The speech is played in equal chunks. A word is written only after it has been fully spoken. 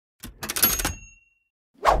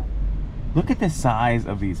Look at the size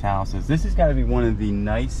of these houses. This has got to be one of the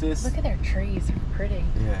nicest. Look at their trees, they're pretty.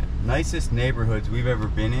 Yeah, nicest neighborhoods we've ever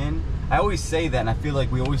been in. I always say that, and I feel like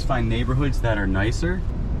we always find neighborhoods that are nicer.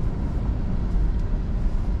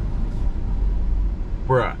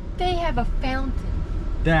 Bruh. They have a fountain.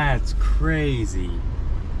 That's crazy.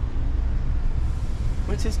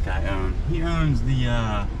 What's this guy own? He owns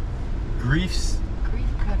the Grief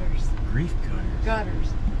cutters. Grief cutters.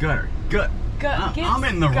 Gutters. I'm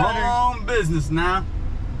in the wrong business now.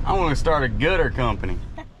 I want to start a gutter company.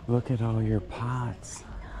 Look at all your pots.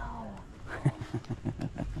 No.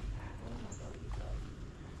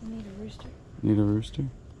 Need a rooster. Need a rooster?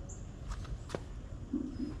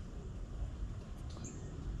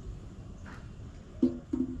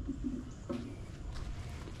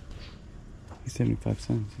 He's 75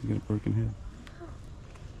 cents. He's got a broken head.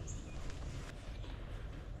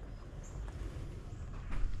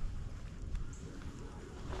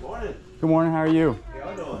 Morning. Good morning. How are you? How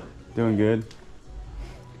y'all doing? Doing good.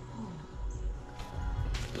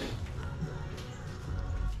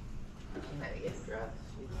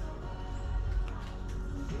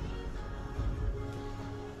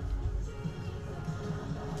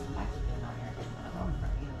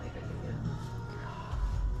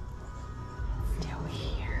 Still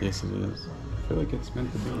here. Yes, it is. I feel like it's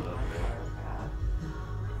meant to be.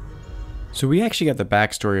 So we actually got the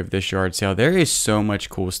backstory of this yard sale. There is so much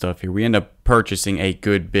cool stuff here. We end up purchasing a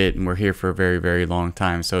good bit, and we're here for a very, very long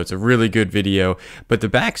time. So it's a really good video. But the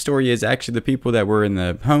backstory is actually the people that we're in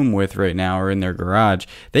the home with right now, or in their garage,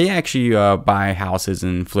 they actually buy houses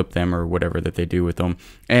and flip them or whatever that they do with them.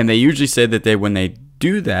 And they usually say that when they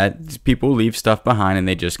do that, people leave stuff behind and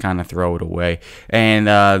they just kind of throw it away. And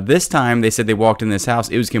this time they said they walked in this house,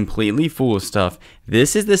 it was completely full of stuff.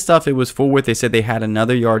 This is the stuff it was full with. They said they had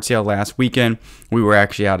another yard sale last weekend. We were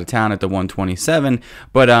actually out of town at the 127,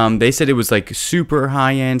 but they said it was like super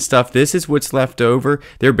high-end stuff. This is what's left over.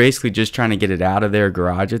 They're basically just trying to get it out of their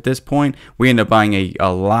garage at this point. We end up buying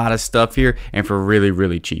a lot of stuff here, and for really,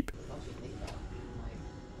 really cheap.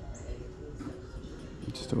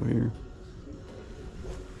 It's still here.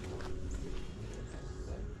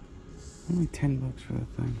 Only $10 for that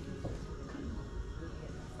thing.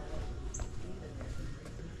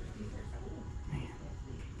 Man,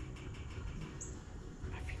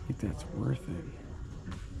 I feel like that's worth it.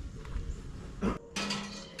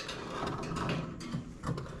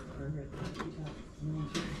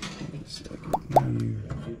 Wait a second.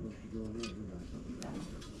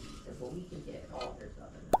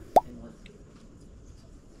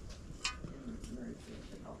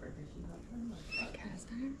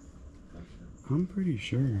 I'm pretty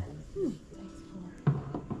sure. Oh.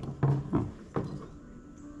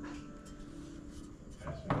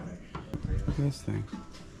 Look at this thing.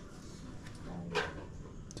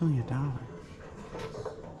 It's only $1.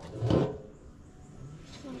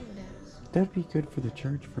 That'd be good for the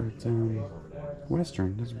church for its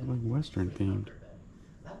Western. This is like Western themed.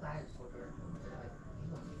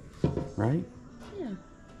 Right? Yeah.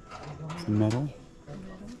 It's metal.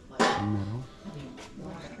 Metal.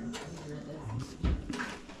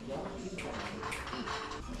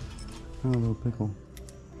 Oh, a little pickle.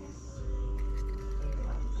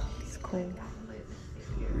 It's cool.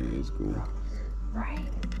 It is cool. Right.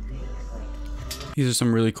 These are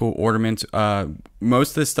some really cool ornaments.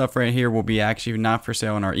 Most of this stuff right here will be actually not for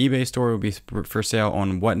sale on our eBay store. It will be for sale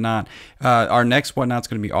on Whatnot. Our next Whatnot's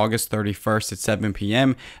going to be August 31st at 7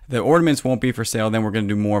 p.m. The ornaments won't be for sale. Then we're going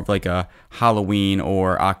to do more of like a Halloween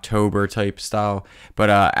or October type style.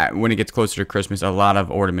 But when it gets closer to Christmas, a lot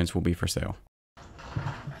of ornaments will be for sale.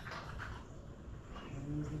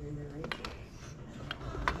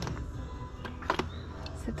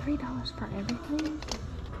 Is it $3 for everything?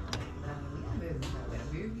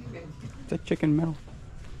 Is that chicken metal?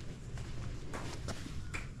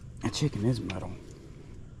 That chicken is metal.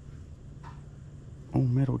 Oh,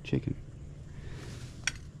 metal chicken.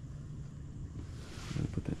 Gotta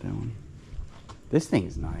put that down. This thing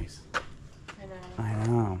is nice. I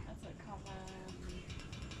know. That's a combo.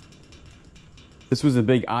 This was a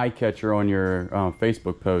big eye catcher on your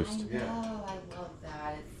Facebook post. I know, I love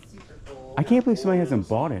that. It's super cool. I can't believe somebody hasn't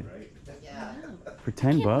bought it Yeah. for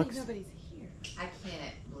 $10 bucks. Nobody's here. I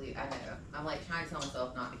can't believe, I know. I'm like trying to tell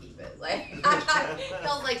myself not to keep it. Like, I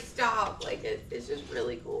was like, stop. Like, it's just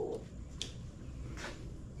really cool.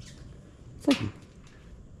 It's like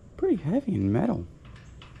pretty heavy in metal.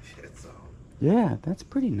 Shit, so. Yeah, that's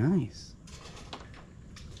pretty nice.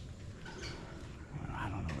 I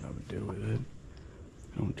don't know what I would do with it.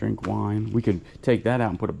 I don't drink wine. We could take that out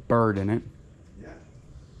and put a bird in it. Yeah.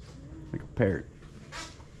 Like a parrot.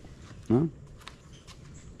 Huh?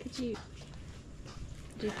 Could you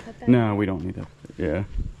Do you cut that? No, we don't need that. Yeah.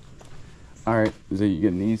 All right. So you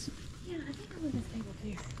getting these? Yeah, I think I'm gonna this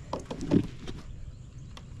table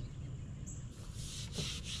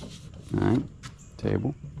too. All right.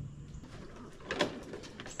 Table.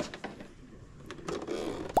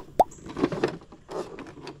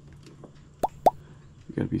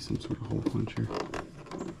 Gotta be some sort of hole puncher.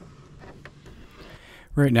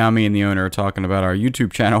 Right now, me and the owner are talking about our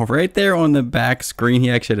YouTube channel. Right there on the back screen, he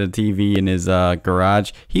actually had a TV in his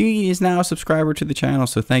garage. He is now a subscriber to the channel,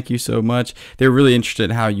 so thank you so much. They're really interested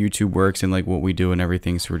in how YouTube works and like what we do and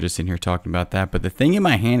everything, so we're just in here talking about that. But the thing in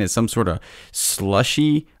my hand is some sort of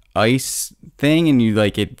slushy ice thing, and you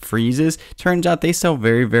like it freezes. Turns out they sell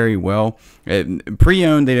very, very well.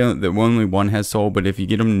 Pre-owned, they don't. The only one has sold, but if you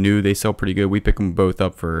get them new, they sell pretty good. We pick them both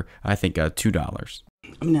up for I think $2.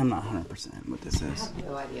 I mean, I'm not 100% what this I is. have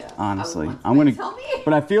no idea. Honestly, I'm gonna tell me.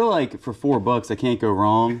 But I feel like for $4, I can't go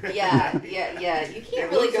wrong. Yeah. You can't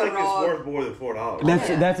It really looks go like wrong. it's worth more than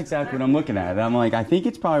 $4. That's exactly what I'm looking at. I'm like, I think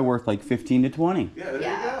it's probably worth like 15 to 20. Yeah, there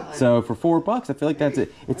Yeah. you go. So for $4, I feel like that's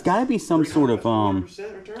it. It's got to be some sort of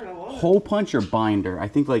 40% return. I love it. hole punch or binder. I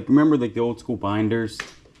think like remember like the old school binders.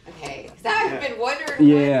 Okay, because I've been wondering.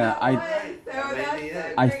 Yeah, what that was, so that's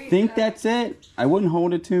so I crazy. think that's it. I wouldn't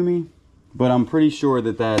hold it to me, but I'm pretty sure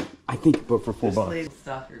that I think but for $4.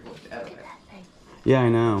 Stuff you're going to open. Yeah, I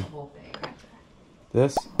know. The whole thing.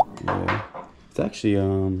 This, yeah, it's actually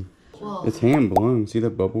Well, it's hand blown. See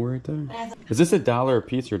that bubble right there? Is this $1 a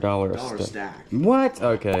piece or $1 a Dollar stack? stack. What?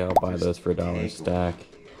 Okay, I'll buy those for $1 a stack.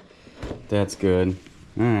 That's good.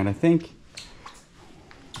 All right, I think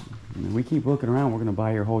we keep looking around. We're gonna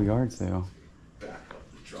buy your whole yard sale. Back up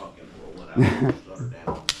the truck and roll it out. Shut her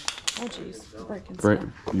down. Oh jeez, breaking Break,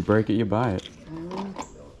 stuff. you break it, you buy it.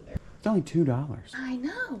 It's only $2. I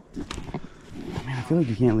know. Man, I feel like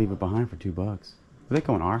you can't leave it behind for $2. Will they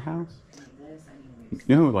go in our house?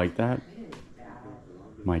 You know who like that?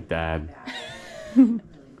 My dad. Are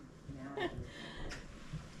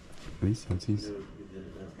these Sensies?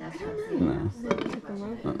 that's No. Took them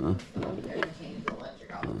over. change the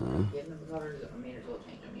electric out. Give them the covers, the meters will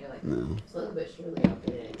change them. You're like, No. slowly but surely I'll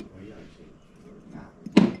get it.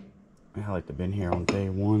 I like to been here on day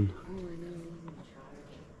one.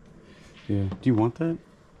 Yeah. Do you want that?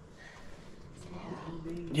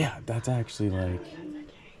 Yeah, that's actually like.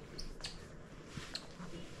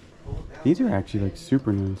 These are actually like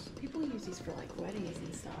super nice. People use these for like weddings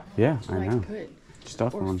and stuff. Yeah, I Like know. put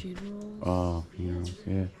Stuff or on. funerals. Oh, you know,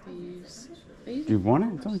 yeah. They use Do you want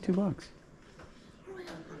it? It's only $2. where am I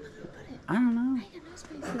gonna put it? I don't know. I got no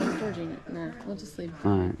space in the storage unit. Nah, we'll just leave it.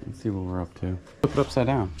 All right, let's see what we're up to. Flip it upside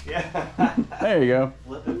down. Yeah. There you go.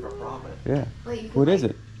 Flip it for profit. Yeah. Wait, you could, What is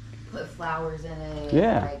like, it? Put flowers in it.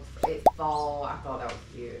 Yeah. Like it fall. I thought that was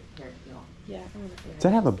cute. Here, you know. Yeah, I want to Does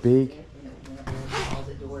that have a big? You know,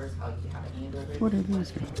 closet doors, how you have it handled. What are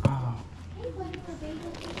these? Oh.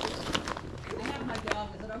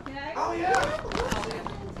 Oh,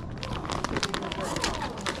 yeah.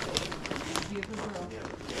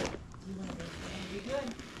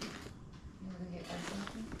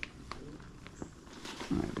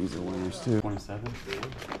 All right, these are winners too. 27,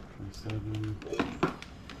 27,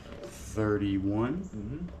 31,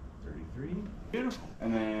 33. Beautiful.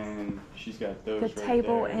 And then she's got those The right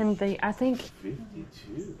table there. and the, I think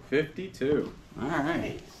 52. 52. All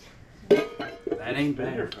right. That ain't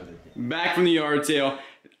better bad. for the day. Back from the yard sale.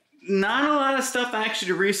 Not a lot of stuff actually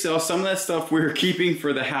to resell. Some of that stuff we were keeping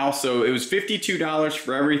for the house. So it was $52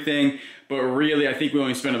 for everything. But really, I think we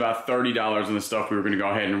only spent about $30 on the stuff we were going to go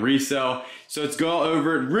ahead and resell. So let's go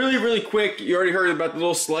over it really, really quick. You already heard about the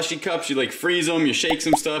little slushy cups. You like freeze them, you shake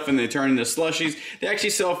some stuff, and they turn into slushies. They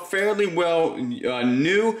actually sell fairly well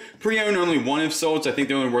new. Pre-owned, only one have sold, so I think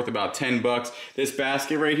they're only worth about $10. This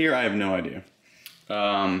basket right here, I have no idea.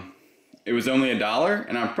 It was only $1,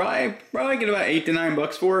 and I'm probably get about $8 to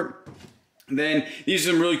 $9 for it. Then these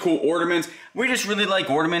are some really cool ornaments. We just really like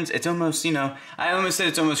ornaments. It's almost, you know, I almost said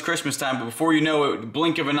it's almost Christmas time, but before you know it,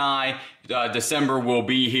 blink of an eye, December will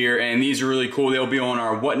be here, and these are really cool. They'll be on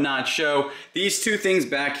our Whatnot show. These two things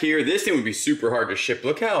back here, this thing would be super hard to ship.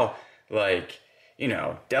 Look how, like, you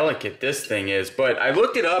know, delicate this thing is. But I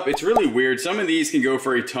looked it up. It's really weird. Some of these can go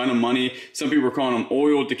for a ton of money. Some people are calling them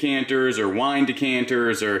oil decanters or wine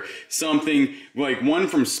decanters or something. Like one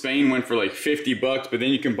from Spain went for like 50 bucks, but then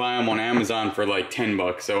you can buy them on Amazon for like 10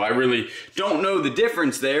 bucks. So I really don't know the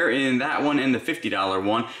difference there in that one and the $50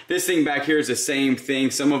 one. This thing back here is the same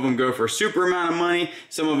thing. Some of them go for a super amount of money.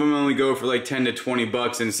 Some of them only go for like 10 to 20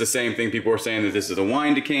 bucks, and it's the same thing. People are saying that this is a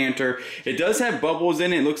wine decanter. It does have bubbles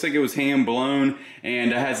in it. It looks like it was hand blown.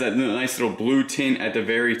 and it has that nice little blue tint at the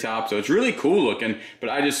very top, so it's really cool looking, but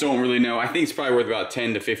I just don't really know. I think it's probably worth about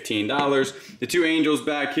 $10 to $15. The two angels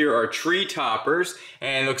back here are tree toppers,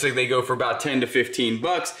 and it looks like they go for about 10 to 15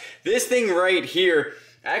 bucks. This thing right here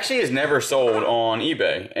actually is never sold on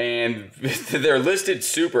eBay, and they're listed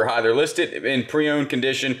super high. They're listed in pre-owned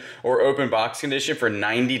condition or open box condition for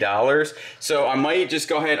 $90. So I might just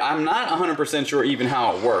go ahead. I'm not 100% sure even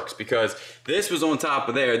how it works, because this was on top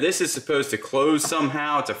of there. This is supposed to close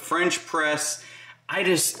somehow. It's a French press.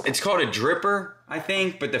 It's called a dripper, I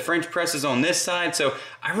think, but the French press is on this side, so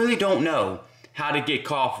I really don't know how to get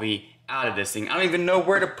coffee out of this thing. I don't even know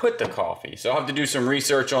where to put the coffee, so I'll have to do some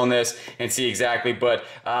research on this and see exactly. But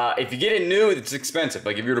if you get it new, it's expensive.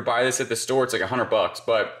 Like if you were to buy this at the store, it's like $100,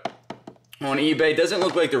 but on eBay, it doesn't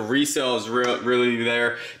look like the resale is really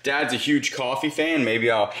there. Dad's a huge coffee fan.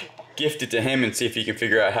 Maybe I'll gift it to him and see if he can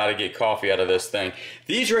figure out how to get coffee out of this thing.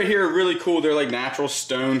 These right here are really cool. They're like natural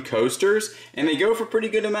stone coasters, and they go for a pretty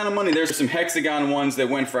good amount of money. There's some hexagon ones that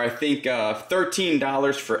went for, I think,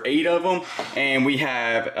 $13 for 8 of them, and we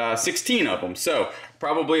have 16 of them. So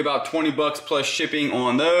probably about 20 bucks plus shipping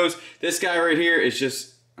on those. This guy right here is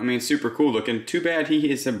just, I mean, super cool looking. Too bad he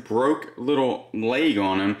has a broke little leg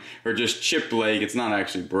on him, or just chipped leg. It's not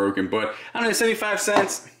actually broken, but I don't know, 75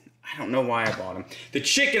 cents. I don't know why I bought them. The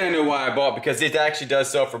chicken I know why I bought, because it actually does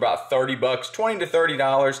sell for about 30 bucks, 20 to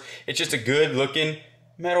 $30. It's just a good looking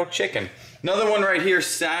metal chicken. Another one right here,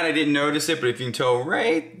 sad I didn't notice it, but if you can tell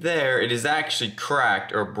right there, it is actually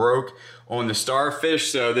cracked or broke on the starfish,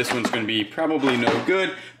 so this one's gonna be probably no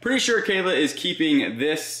good. Pretty sure Kayla is keeping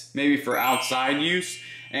this maybe for outside use.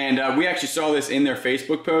 And we actually saw this in their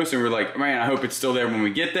Facebook post, and we're like, man, I hope it's still there when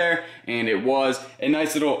we get there. And it was. A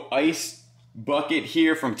nice little ice bucket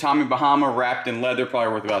here from Tommy Bahama, wrapped in leather,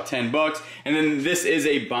 probably worth about 10 bucks. And then this is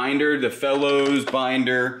a binder, the Fellows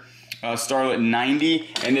binder, Starlet 90,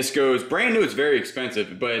 and this goes brand new. It's very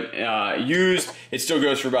expensive, but used, it still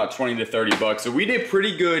goes for about 20 to 30 bucks. So we did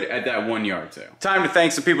pretty good at that 1 yard sale. Time to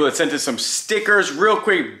thank some people that sent us some stickers. Real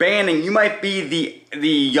quick, Banning, you might be the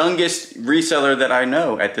youngest reseller that I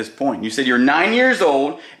know at this point. You said you're 9 years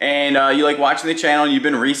old, and you like watching the channel, and you've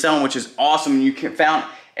been reselling, which is awesome. You found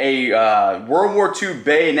a World War II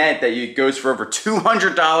bayonet that goes for over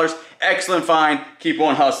 $200. Excellent find. Keep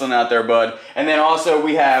on hustling out there, bud. And then also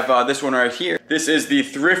we have this one right here. This is the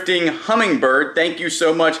Thrifting Hummingbird. Thank you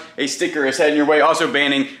so much. A sticker is heading your way. Also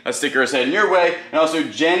Banning, a sticker is heading your way. And also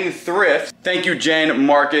Jen Thrift. Thank you, Jen,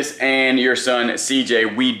 Marcus, and your son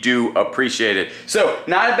CJ. We do appreciate it. So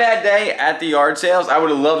not a bad day at the yard sales. I would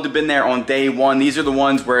have loved to have been there on day one. These are the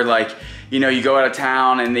ones where, like, you know, you go out of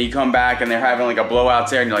town and then you come back and they're having like a blowout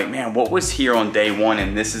sale, and you're like, man, what was here on day one?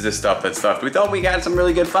 And this is the stuff that's stuffed. We thought we got some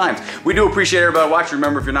really good finds. We do appreciate everybody watching.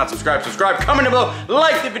 Remember, if you're not subscribed, subscribe, comment down below,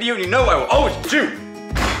 like the video, and you know I will always do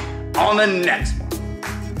on the next one.